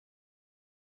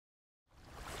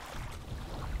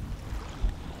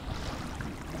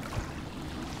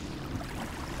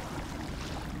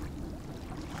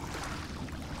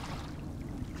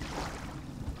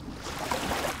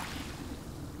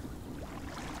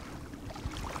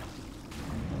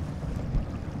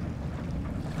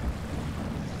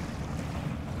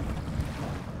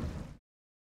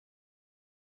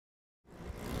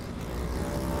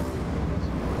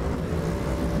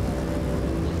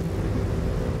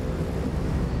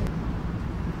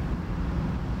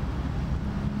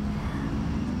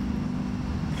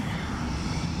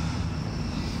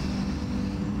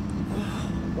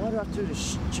have to do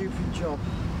this stupid job.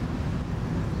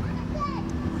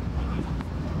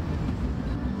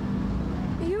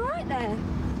 Are you alright there?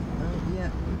 Yeah,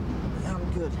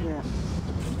 I'm good, yeah.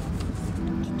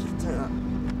 Take that.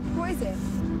 What is it?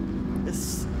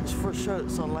 It's for a show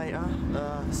that's on later,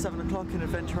 7 o'clock in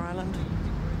Adventure Island.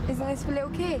 Isn't this for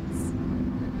little kids?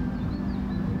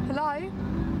 Hello?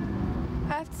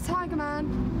 It's Tiger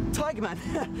Man. Tiger Man?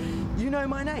 You know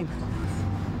my name?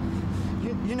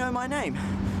 You know my name?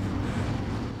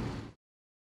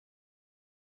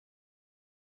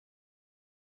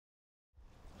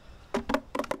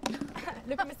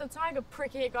 Look at Mr. Tiger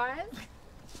prick here, guys.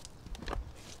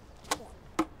 What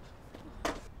a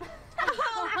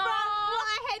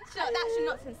headshot! That should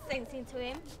knock some sense into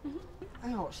him.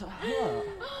 Ouch, that hurt.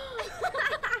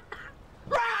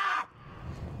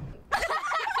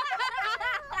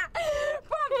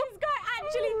 Bruv, this guy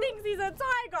actually thinks he's a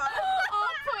tiger.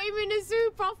 I'll put him in a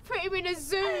zoo, bruv. Put him in a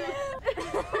zoo.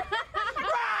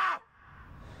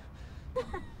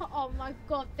 Oh my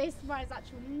god, this man's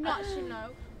actual nuts, you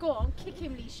know. Go on, kick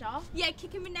him, Leisha. Yeah,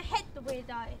 kick him in the head, the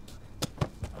weirdo.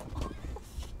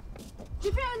 Do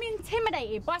you think I'm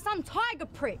intimidated by some tiger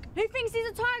prick who thinks he's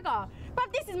a tiger?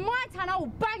 But this is my town, I will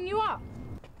bang you up.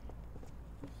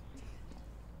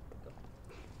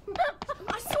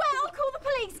 I swear I'll call the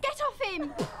police. Get off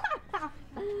him.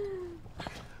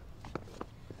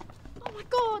 Oh my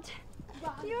god.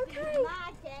 Are you okay?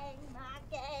 My gang, my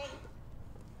gang.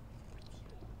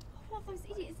 What have those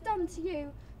idiots done to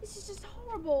you? This is just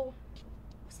horrible.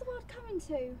 What's the world coming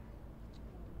to?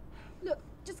 Look,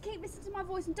 just keep listening to my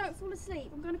voice and don't fall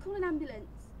asleep. I'm going to call an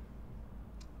ambulance.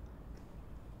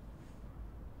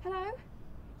 Hello?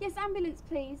 Yes, ambulance,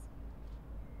 please.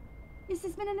 Yes,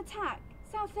 there's been an attack.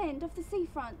 Southend, off the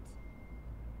seafront.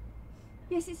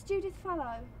 Yes, it's Judith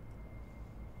Fallow.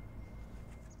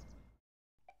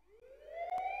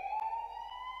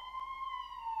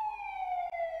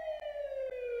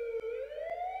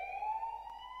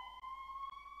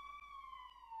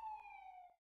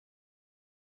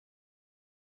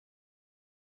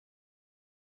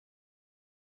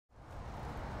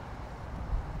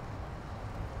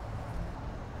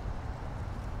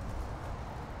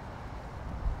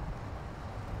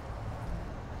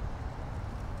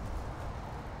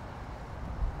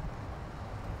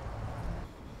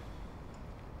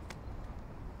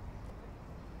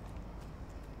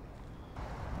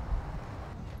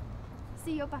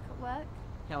 See, you're back at work,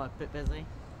 Yeah, I'm a bit busy.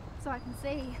 so I can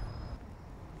see.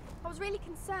 I was really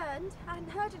concerned. I hadn't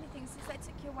heard anything since they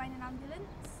took you away in an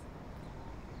ambulance.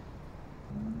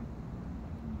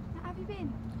 How have you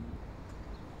been?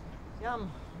 Yeah,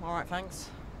 I'm alright,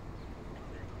 thanks.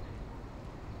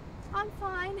 I'm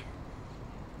fine.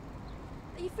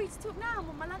 Are you free to talk now? I'm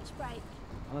on my lunch break.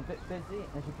 I'm a bit busy,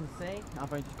 as you can see.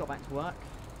 I've only just got back to work.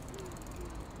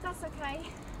 That's okay.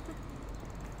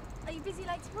 Are you busy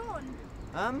later on?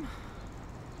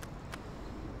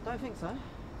 Don't think so.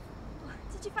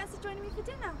 Did you fancy joining me for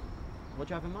dinner? What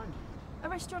do you have in mind? A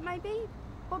restaurant maybe?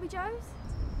 Bobby Joe's?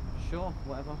 Sure,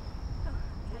 whatever. Oh,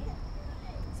 okay.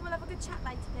 So we'll have a good chat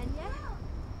later then, yeah?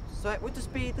 So it would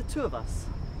just be the two of us.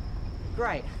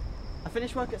 Great. I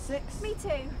finish work at 6? Me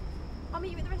too. I'll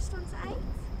meet you at the restaurant at 8.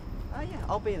 Oh yeah,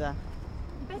 I'll be there.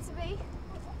 You better be.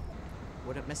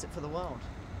 Wouldn't miss it for the world.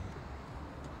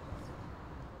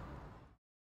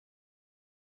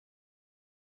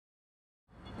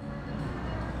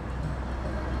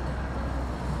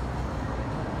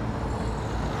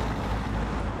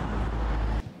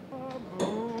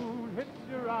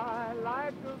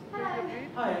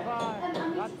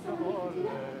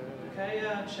 Okay,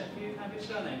 check you. Have your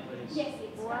surname, please. Yes,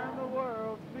 it's When the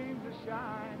world seems to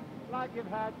shine like it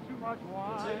had too much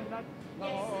wine, that's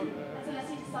unless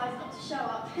he decides not to show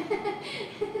up.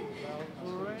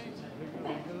 ring,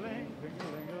 ting-a-ling-a-ling,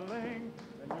 ting-a-ling-a-ling,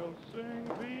 and you'll sing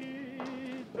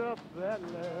Vita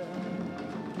Bella.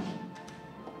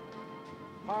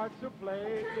 Hearts to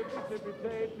play,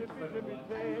 tippy-tippy-tay,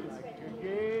 tippy-tippy-tay, like a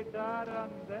gay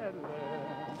tarantella.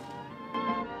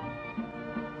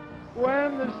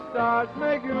 When the stars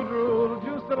make you drool,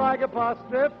 just like a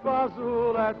pasta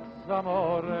fazool, that's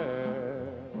amore.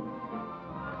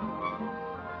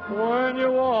 When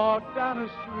you walk down the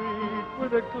street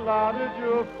with a cloud at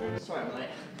your feet. Sorry I'm late.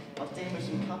 I was dealing with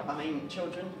some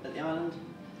children at the island.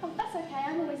 Oh, that's okay.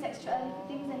 I'm always extra early for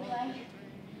things anyway.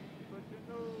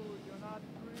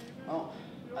 Oh,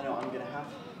 I know what I'm gonna have.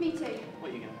 Me too.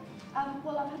 What are you gonna have?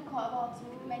 Well, I've had quite a while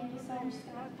to menu, so I'm just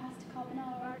going to have pasta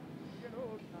carbonara.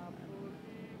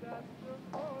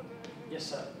 Yes,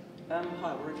 sir. Hi,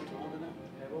 we're ready to order now.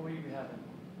 Okay, what will you be having?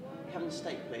 Having a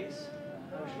steak, please.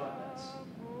 How would you like that?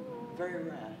 Very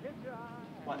rare.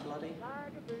 Quite bloody?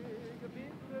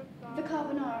 The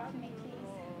carbonara for me,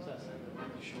 please. Certainly.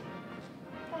 Sure.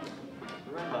 Thank you.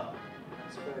 Remember,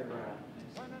 it's very rare.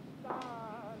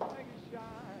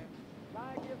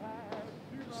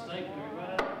 Steak, very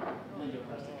well. And your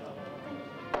plastic cup.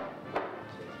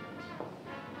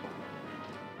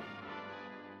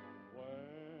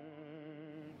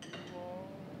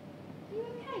 Are you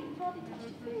okay? You've hardly touched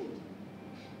your food.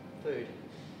 Food.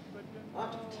 I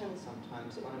like to pretend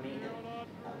sometimes that when I'm eating it,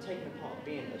 that I'm taking a part of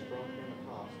being as wrong in the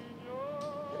past.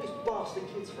 Those bastard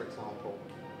kids, for example.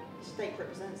 The steak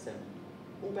represents them,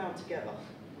 all bound together.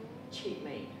 Cheap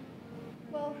meat.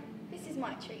 Well, this is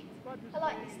my treat. I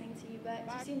like listening to you, Bert.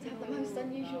 You seem to have the most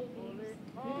unusual views.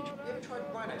 You ever tried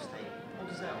rhino steak or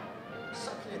gazelle?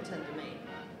 Succulent tender meat.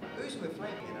 Oozing with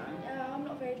flavour, you know. I'm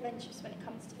not very adventurous when it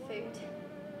comes to food.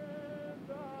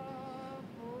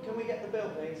 Can we get the bill,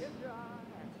 please?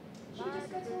 Should we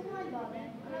just go to a wine bar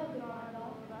then? I know a good wine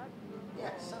bar.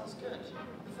 Yeah, sounds good. I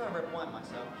prefer red wine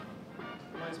myself.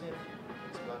 Reminds me of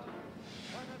its blood.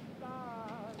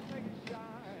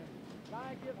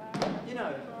 You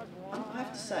know, I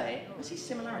have to say, I see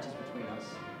similarities between us.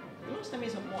 The last name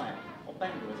isn't White, or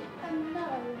Bengal, is it? No.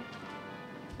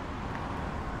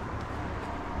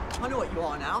 I know what you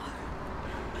are now.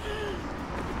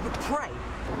 The prey.